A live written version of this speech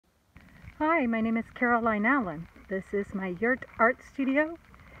Hi, my name is Caroline Allen. This is my Yurt art studio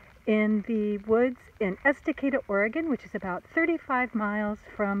in the woods in Estacada, Oregon, which is about 35 miles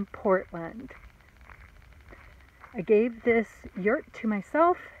from Portland. I gave this yurt to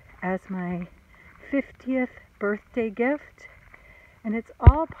myself as my 50th birthday gift, and it's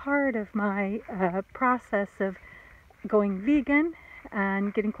all part of my process of going vegan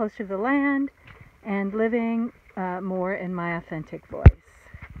and getting closer to the land and living more in my authentic voice.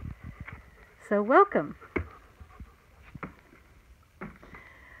 So welcome.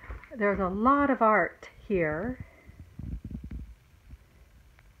 There's a lot of art here.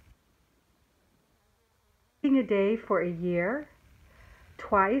 A day for a year,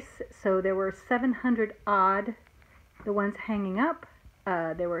 twice, so there were 700 odd, the ones hanging up,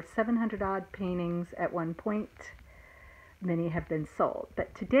 there were 700 odd paintings at one point. Many have been sold.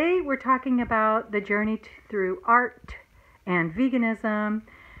 But today we're talking about the journey through art and veganism.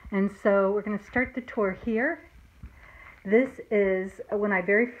 And so we're going to start the tour here. This is when I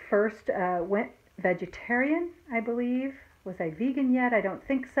very first went vegetarian, I believe. Was I vegan yet? I don't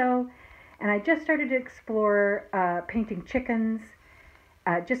think so. And I just started to explore painting chickens,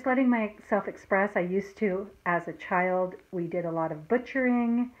 just letting myself express. I used to, as a child, we did a lot of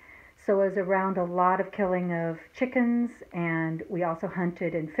butchering. So I was around a lot of killing of chickens, and we also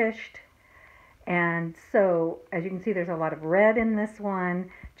hunted and fished. And so, as you can see, there's a lot of red in this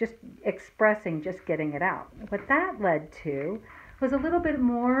one, just expressing, just getting it out. What that led to was a little bit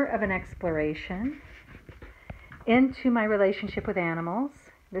more of an exploration into my relationship with animals.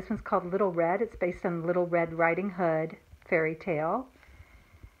 This one's called Little Red. It's based on Little Red Riding Hood fairy tale.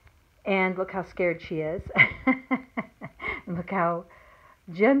 And look how scared she is. And look how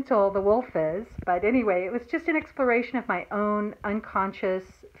gentle the wolf is. But anyway, it was just an exploration of my own unconscious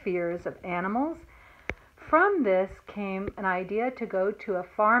fears of animals. From this came an idea to go to a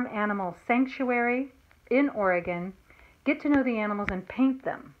farm animal sanctuary in Oregon, get to know the animals and paint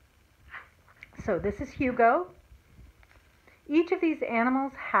them. So this is Hugo. Each of these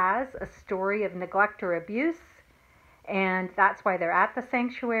animals has a story of neglect or abuse, and that's why they're at the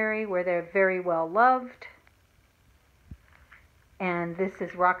sanctuary, where they're very well loved. And this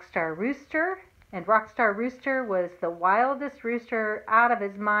is Rockstar Rooster. And Rockstar Rooster was the wildest rooster, out of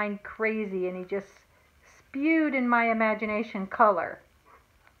his mind, crazy, and he just spewed in my imagination color.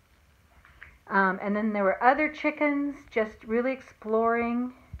 And then there were other chickens, just really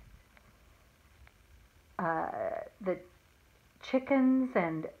exploring the chickens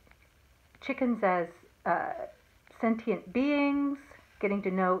as sentient beings, getting to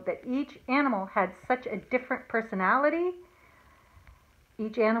know that each animal had such a different personality.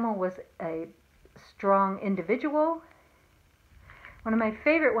 Each animal was a strong individual. One of my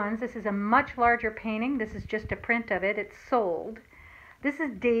favorite ones, this is a much larger painting. This is just a print of it. It's sold. This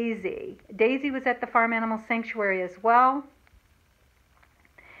is Daisy. Daisy was at the Farm Animal Sanctuary as well.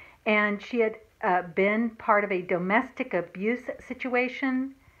 And she had been part of a domestic abuse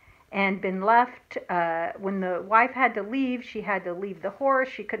situation and been left. When the wife had to leave, she had to leave the horse.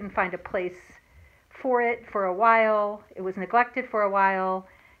 She couldn't find a place for it for a while. It was neglected for a while.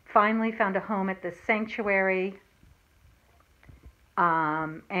 Finally found a home at the sanctuary,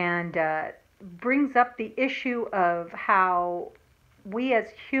 and brings up the issue of how we as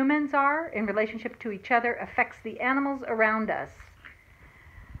humans are in relationship to each other affects the animals around us.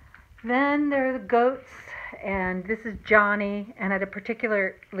 Then there are the goats, and this is Johnny, and I had a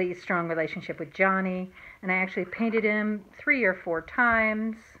particularly strong relationship with Johnny, and I actually painted him 3 or 4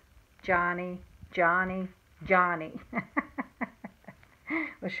 times. Johnny, Johnny, Johnny.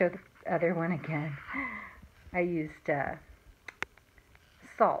 We'll show the other one again. I used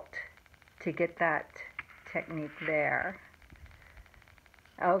salt to get that technique there.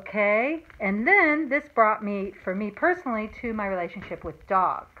 Okay, and then this brought me, for me personally, to my relationship with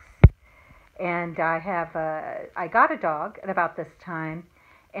dogs. And I got a dog at about this time,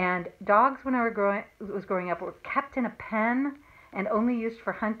 and dogs when I was growing up were kept in a pen and only used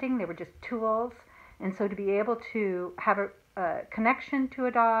for hunting. They were just tools. And so to be able to have a connection to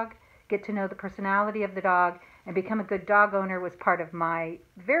a dog, get to know the personality of the dog, and become a good dog owner was part of my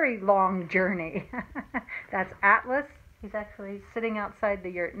very long journey. That's Atlas. He's actually sitting outside the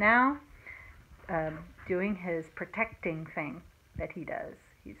yurt now, doing his protecting thing that he does.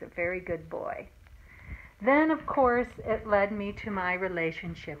 He's a very good boy. Then, of course, it led me to my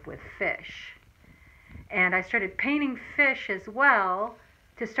relationship with fish. And I started painting fish as well,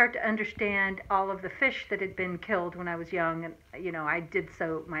 to start to understand all of the fish that had been killed when I was young. And, you know, I did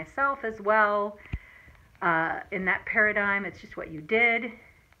so myself as well. In that paradigm, it's just what you did.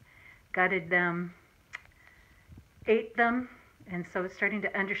 Gutted them, ate them, And so starting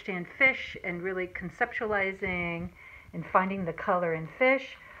to understand fish and really conceptualizing and finding the color in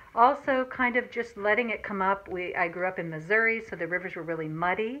fish. Also kind of just letting it come up. I grew up in Missouri, so the rivers were really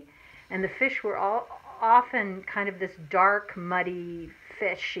muddy, and the fish were all often kind of this dark, muddy,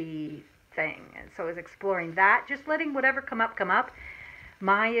 fishy thing. And so I was exploring that, just letting whatever come up, come up.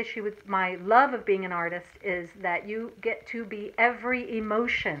 My issue with my love of being an artist is that you get to be every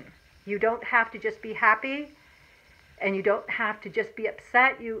emotion. You don't have to just be happy, and you don't have to just be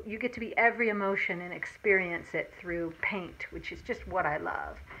upset. You get to be every emotion and experience it through paint, which is just what I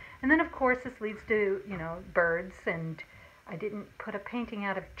love. And then of course this leads to, birds, and I didn't put a painting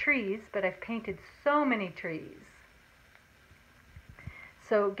out of trees, but I've painted so many trees.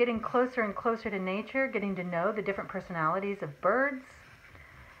 So getting closer and closer to nature, getting to know the different personalities of birds.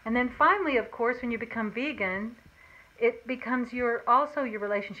 And then finally, of course, when you become vegan, it becomes also your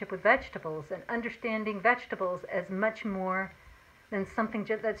relationship with vegetables, and understanding vegetables as much more than something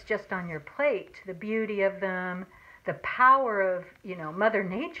that's just on your plate. The beauty of them, the power of, Mother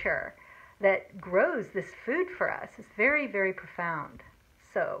Nature that grows this food for us is very, very profound.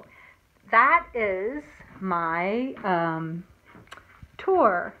 So that is my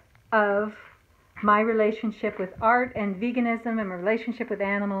tour of my relationship with art and veganism and my relationship with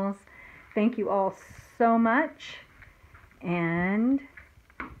animals. Thank you all so much. And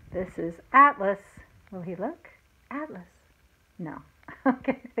this is Atlas. Will he look? Atlas. No.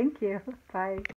 Okay, thank you. Bye.